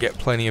sure that I get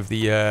plenty of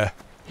the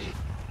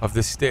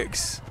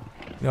sticks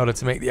in order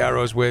to make the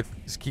arrows with.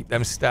 Just keep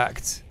them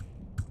stacked.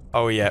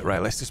 Oh, yeah.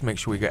 Right. Let's just make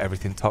sure we get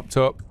everything topped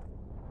up.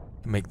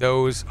 Make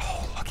those.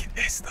 Oh, look at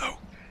this, though.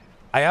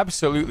 I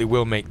absolutely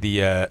will make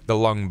the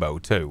longbow,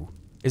 too.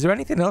 Is there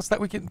anything else that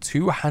we can...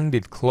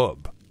 Two-handed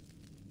club.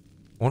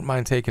 Won't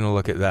mind taking a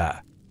look at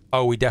that.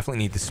 Oh, we definitely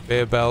need the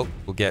spear belt.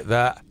 We'll get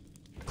that.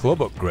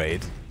 Club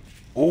upgrade.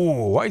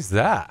 Oh, what is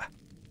that?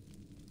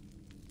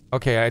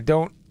 Okay, I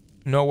don't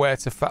know where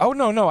to find... Oh,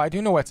 no, I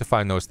do know where to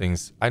find those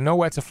things. I know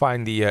where to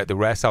find the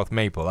rare South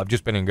Maple. I've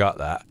just been and got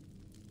that.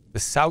 The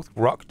South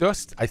Rock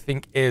Dust, I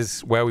think,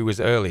 is where we was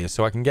earlier,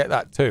 so I can get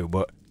that too,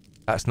 but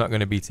that's not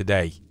going to be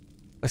today.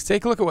 Let's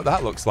take a look at what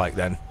that looks like,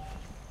 then.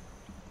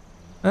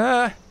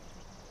 I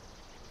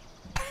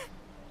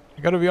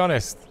gotta be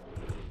honest.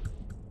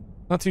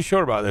 Not too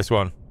sure about this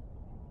one.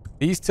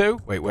 These two?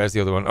 Wait, where's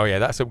the other one? Oh, yeah,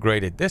 that's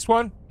upgraded. This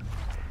one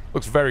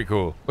looks very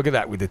cool. Look at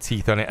that with the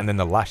teeth on it and then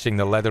the lashing,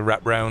 the leather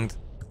wrap round.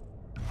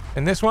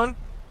 And this one?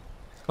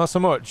 Not so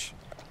much.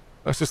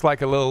 Looks just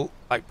like a little,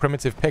 like,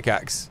 primitive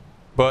pickaxe.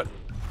 But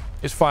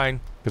it's fine,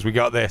 because we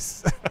got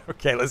this.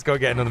 Okay, let's go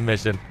get another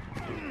mission.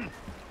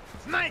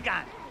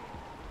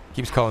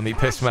 Keeps calling me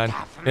Pissman.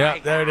 Yeah,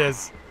 there it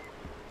is.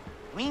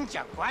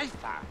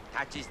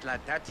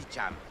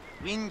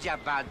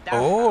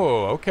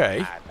 Oh,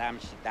 okay.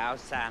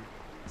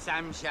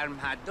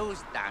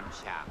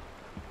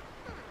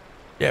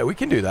 Yeah, we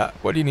can do that.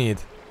 What do you need?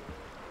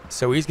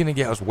 So he's going to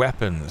get us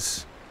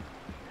weapons.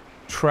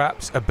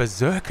 Traps, a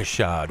berserker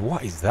shard.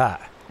 What is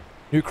that?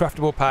 New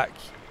craftable pack.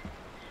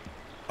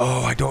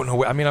 Oh, I don't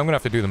know. I mean, I'm going to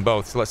have to do them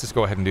both. So let's just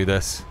go ahead and do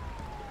this.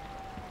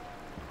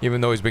 Even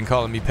though he's been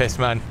calling me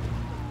Pissman.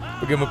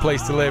 We'll give him a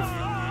place to live.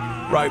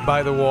 Right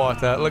by the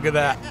water. Look at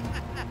that.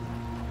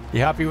 You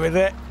happy with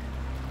it?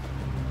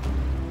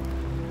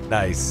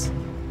 Nice.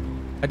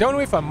 I don't know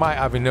if I might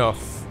have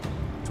enough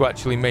to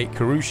actually make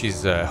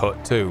Karushi's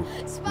hut too.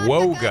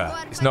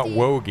 Woga. It's not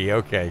Wogi.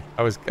 Okay.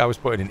 I was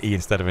putting an E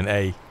instead of an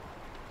A.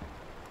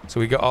 So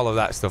we got all of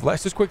that stuff.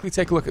 Let's just quickly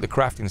take a look at the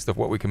crafting stuff,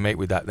 what we can make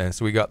with that then.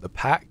 So we got the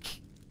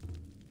pack.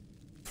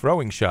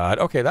 Throwing shard.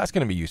 Okay, that's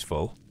going to be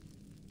useful.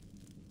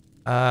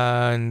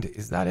 And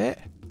is that it?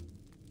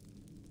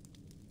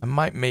 I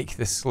might make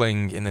the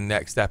sling in the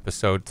next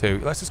episode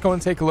too. Let's just go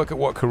and take a look at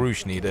what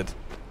Karush needed.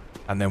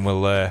 And then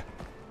we'll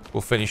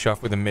finish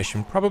off with a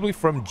mission, probably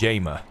from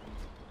Jayma.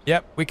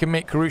 Yep, we can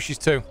make Karushi's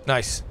too.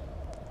 Nice.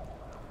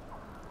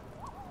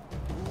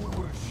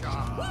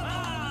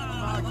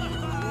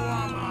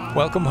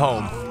 Welcome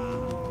home.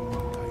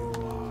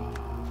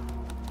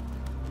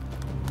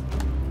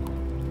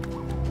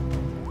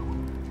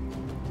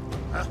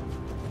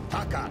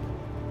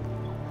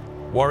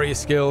 Warrior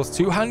skills,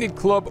 two-handed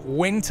club,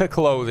 winter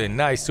clothing.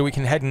 Nice, so we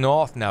can head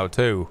north now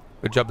too.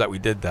 Good job that we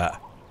did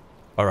that.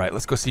 All right,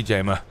 let's go see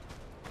Jayma.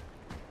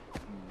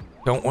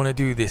 Don't want to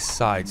do this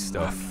side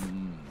stuff.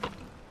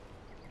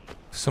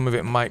 Some of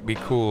it might be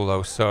cool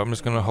though, so I'm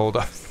just going to hold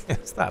off.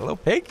 Is that a little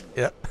pig?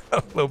 Yep,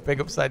 a little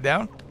pig upside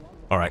down.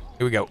 All right,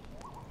 here we go.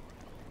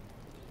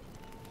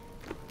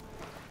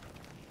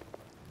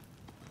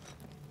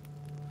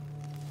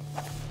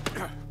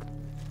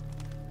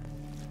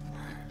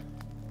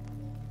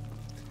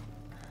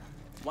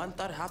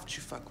 Wantar have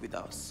to fuck with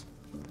us.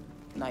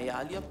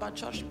 Nayalia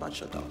pachash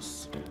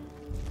pachados.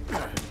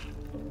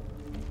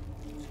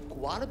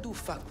 Guardu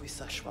fuck with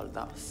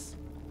sashvaldas.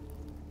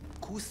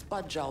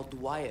 Kuspa jau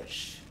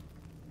duayesh.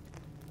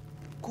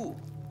 Ku.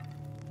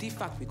 Ti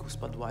fuck with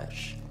kuspa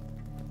duayesh.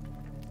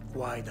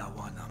 Quaida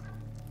wanam.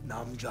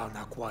 Nam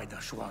jana quaida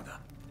shwada.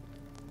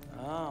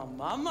 Ah,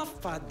 mama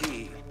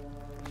fadi.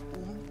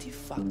 Ti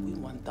fuck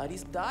with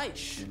wantaris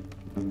daish.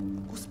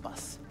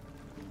 Kuspas.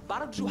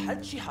 Barju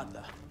hadji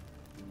hada.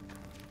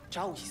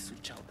 Ciao hisu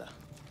chauda.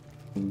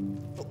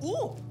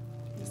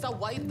 Sa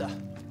waida.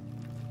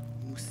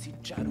 Musi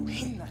jaru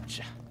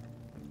hinacha.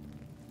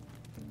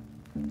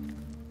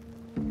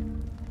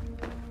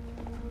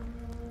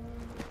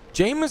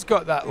 Jayma's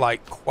got that,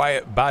 like,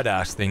 quiet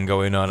badass thing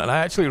going on, and I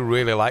actually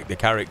really like the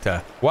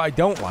character. What I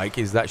don't like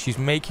is that she's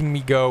making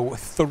me go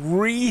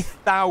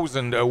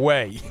 3,000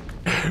 away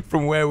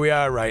from where we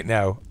are right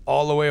now,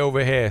 all the way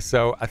over here.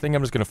 So I think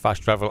I'm just going to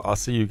fast travel. I'll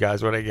see you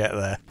guys when I get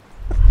there.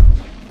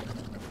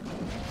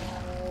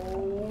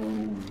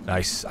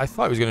 Nice. I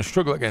thought I was going to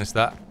struggle against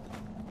that.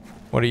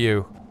 What are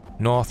you?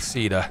 North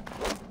Cedar.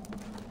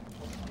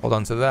 Hold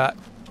on to that.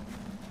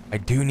 I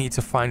do need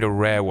to find a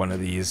rare one of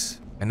these.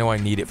 I know I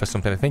need it for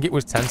something. I think it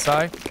was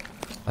Tensai.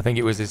 I think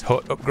it was his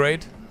hut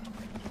upgrade.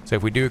 So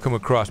if we do come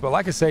across... But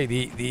like I say,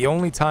 the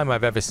only time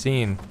I've ever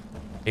seen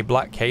a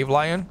black cave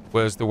lion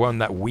was the one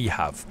that we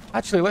have.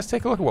 Actually, let's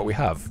take a look at what we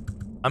have.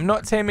 I'm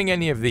not taming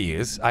any of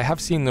these. I have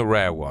seen the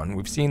rare one.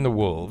 We've seen the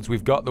wolves.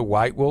 We've got the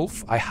white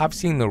wolf. I have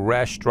seen the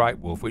rare striped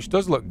wolf, which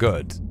does look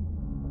good.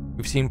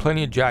 We've seen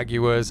plenty of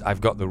jaguars.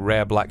 I've got the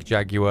rare black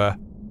jaguar.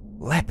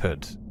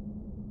 Leopard.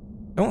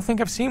 Don't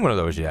think I've seen one of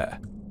those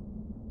yet.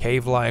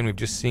 Cave lion, we've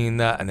just seen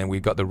that. And then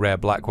we've got the rare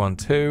black one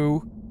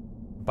too.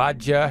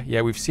 Badger.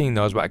 Yeah, we've seen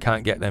those, but I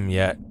can't get them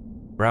yet.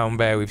 Brown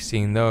bear, we've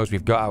seen those.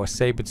 We've got our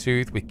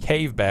Sabertooth. With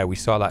cave bear, we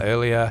saw that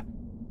earlier.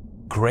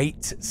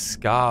 Great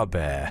scar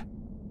bear.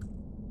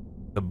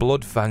 The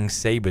bloodfang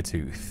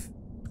Sabertooth.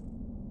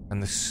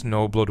 And the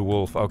snowblood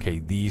wolf. Okay,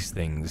 these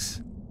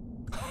things.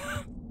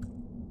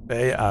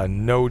 They are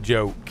no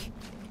joke.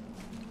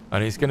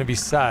 And it's going to be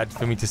sad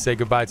for me to say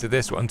goodbye to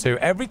this one too.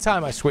 Every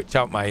time I switch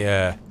out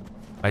my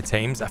my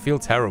tames, I feel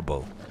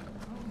terrible.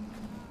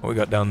 What we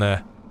got down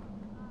there?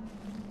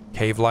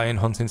 Cave lion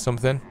hunting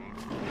something.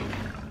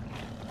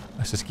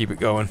 Let's just keep it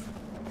going.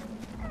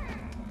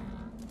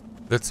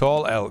 The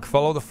tall elk.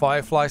 Follow the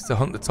fireflies to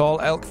hunt the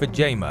tall elk for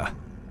Jayma.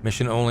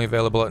 Mission only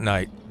available at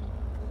night.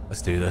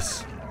 Let's do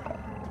this.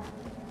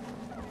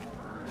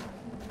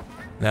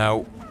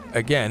 Now,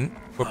 again,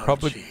 we're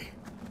probably...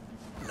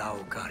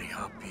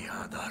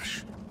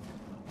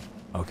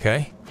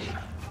 Okay.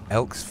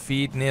 Elks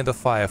feed near the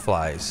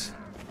fireflies.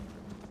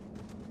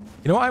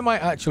 You know what I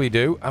might actually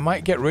do? I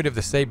might get rid of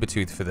the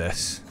Sabertooth for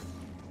this.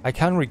 I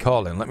can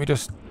recall him. Let me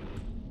just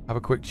have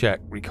a quick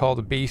check. Recall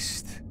the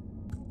beast.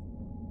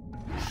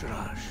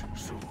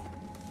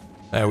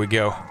 There we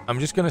go. I'm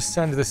just going to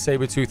send the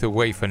Sabertooth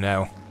away for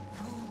now.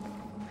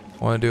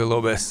 I want to do a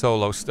little bit of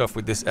solo stuff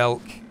with this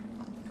elk.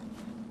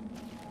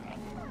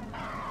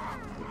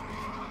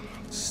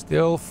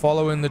 Still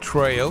following the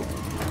trail.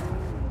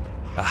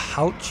 A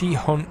Halchi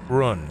Hunt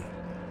Run.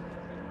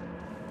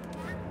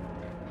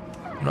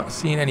 I'm not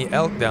seeing any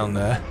elk down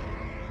there.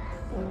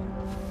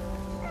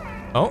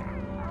 Oh.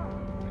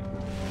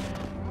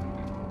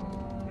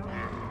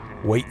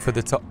 Wait for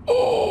the top.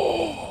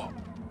 Oh!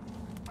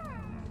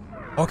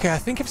 Okay, I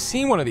think I've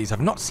seen one of these. I've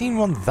not seen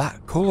one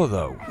that color,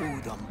 though.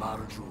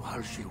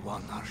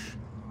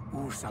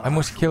 I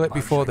must kill it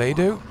before they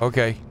do?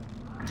 Okay.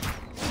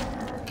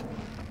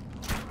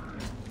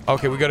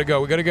 Okay, we gotta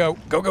go. We gotta go.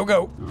 Go, go,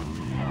 go.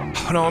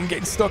 Oh, no, I'm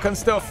getting stuck on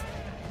stuff.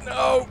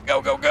 No.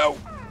 Go, go, go.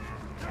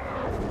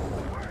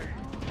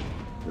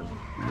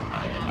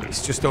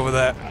 It's just over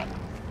there.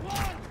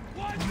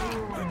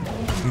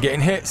 I'm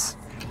getting hits.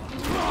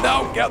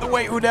 No, get out of the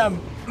way, Udam.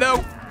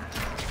 No.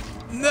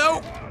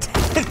 No.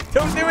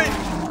 Don't do it.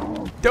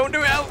 Don't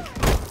do it, elk.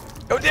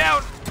 Go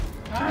down.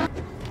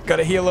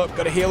 Gotta heal up.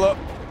 Gotta heal up.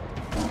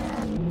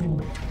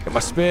 Get my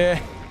spear.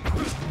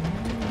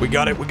 We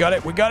got it. We got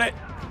it. We got it.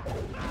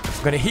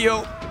 I'm gonna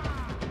heal.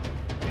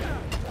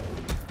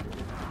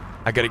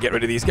 I gotta get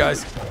rid of these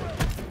guys.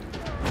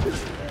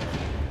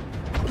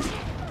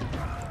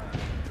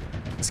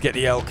 Let's get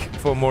the elk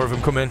before more of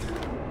them come in.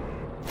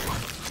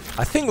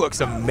 That thing looks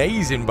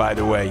amazing, by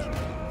the way.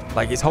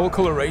 Like its whole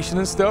coloration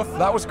and stuff.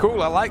 That was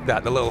cool. I like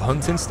that. The little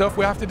hunting stuff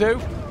we have to do.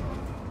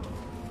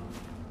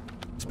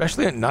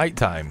 Especially at night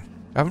time.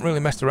 I haven't really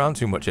messed around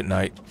too much at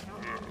night.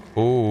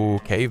 Oh,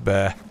 cave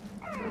bear.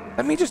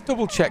 Let me just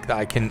double check that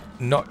I can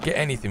not get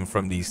anything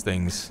from these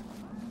things.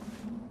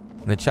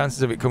 And the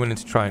chances of it coming in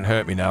to try and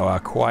hurt me now are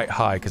quite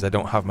high because I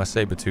don't have my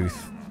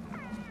Sabertooth.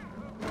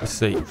 Let's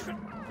see.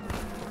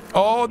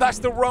 Oh, that's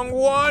the wrong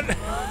one.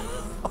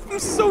 I'm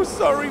so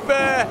sorry,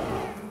 bear.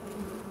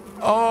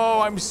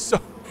 Oh, I'm so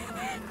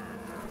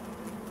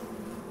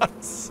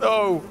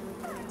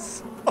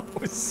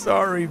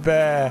sorry,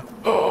 bear.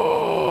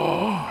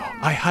 Oh,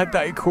 I had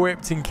that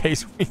equipped in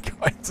case we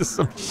got into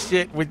some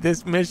shit with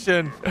this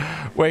mission.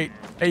 Wait,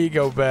 there you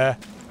go, bear.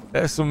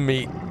 There's some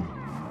meat.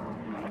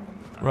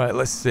 Right,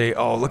 let's see.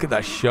 Oh, look at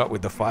that shot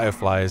with the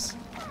fireflies.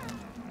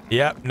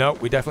 Yep, no,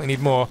 we definitely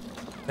need more.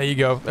 There you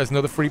go. There's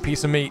another free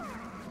piece of meat.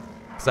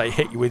 Because I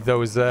hit you with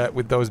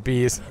those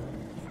bees.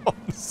 Oh,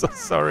 I'm so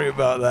sorry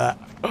about that.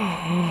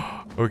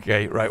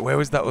 Okay, right, where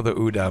was that other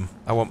Udam?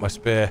 I want my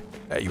spear.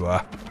 There you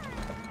are.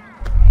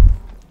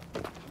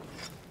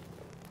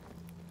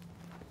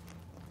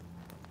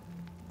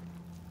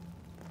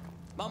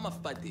 Mama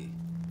Fadi.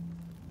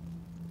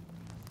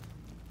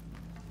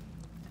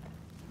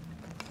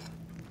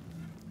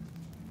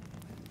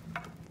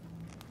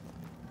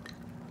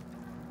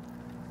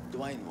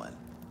 Dwayne well.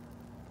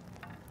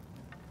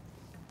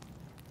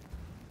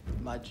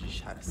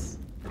 Majish Harris.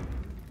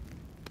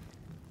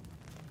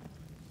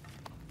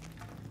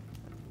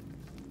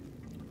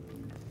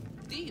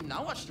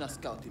 Now watch na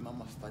scouti,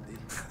 Mama Fadi.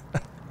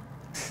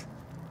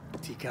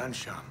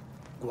 Tikansham,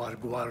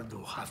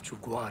 guardo, hafchu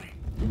guari.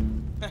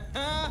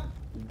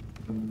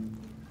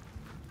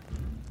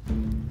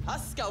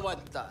 Haska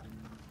wantar.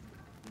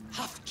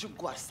 Hafchu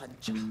guar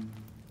sancha.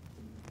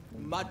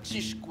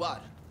 Majish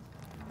guar.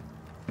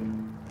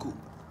 Ku.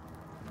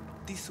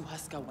 Tisu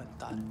haska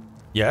wantar.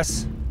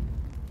 Yes.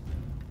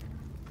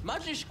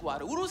 Majish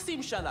guar,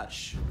 urusim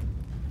shalash.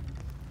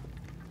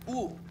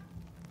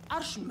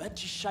 Arsh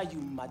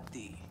majishayu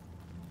madi.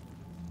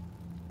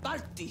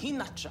 Tarti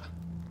hinacha.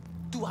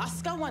 Tu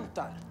haska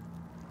wantar.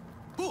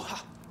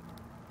 Buha.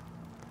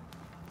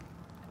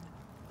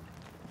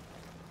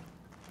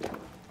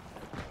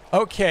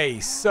 Okay,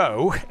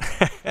 so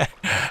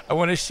I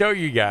want to show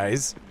you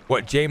guys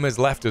what Jayma's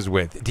left us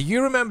with. Do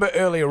you remember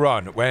earlier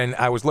on when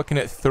I was looking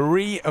at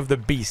 3 of the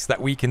beasts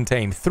that we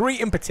contained? 3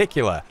 in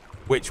particular,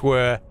 which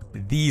were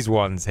these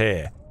ones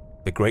here.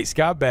 The Great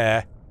Scar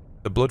Bear,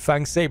 the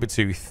Bloodfang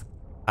Sabertooth,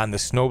 and the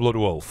snowblood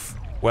wolf.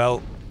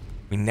 Well,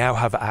 we now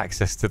have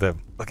access to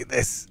them. Look at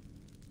this.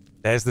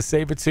 There's the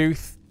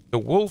Sabertooth. The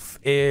wolf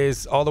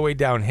is all the way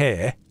down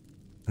here.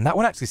 And that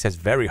one actually says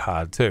very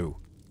hard too.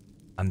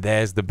 And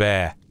there's the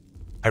bear.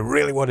 I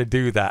really want to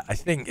do that, I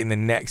think, in the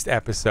next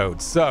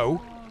episode.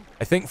 So,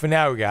 I think for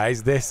now,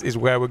 guys, this is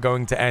where we're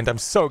going to end. I'm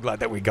so glad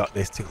that we got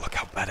this too. Look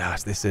how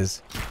badass this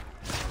is.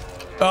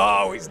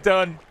 Oh, it's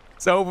done.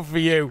 It's over for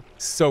you.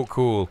 So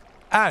cool.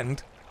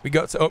 And we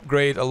got to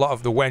upgrade a lot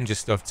of the Wenja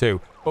stuff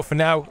too. But for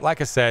now,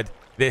 like I said,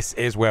 this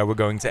is where we're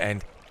going to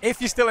end. If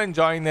you're still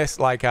enjoying this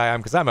like I am,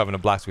 because I'm having a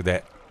blast with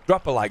it,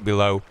 drop a like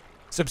below.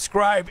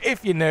 Subscribe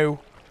if you're new.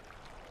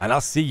 And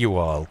I'll see you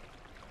all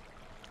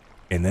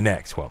in the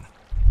next one.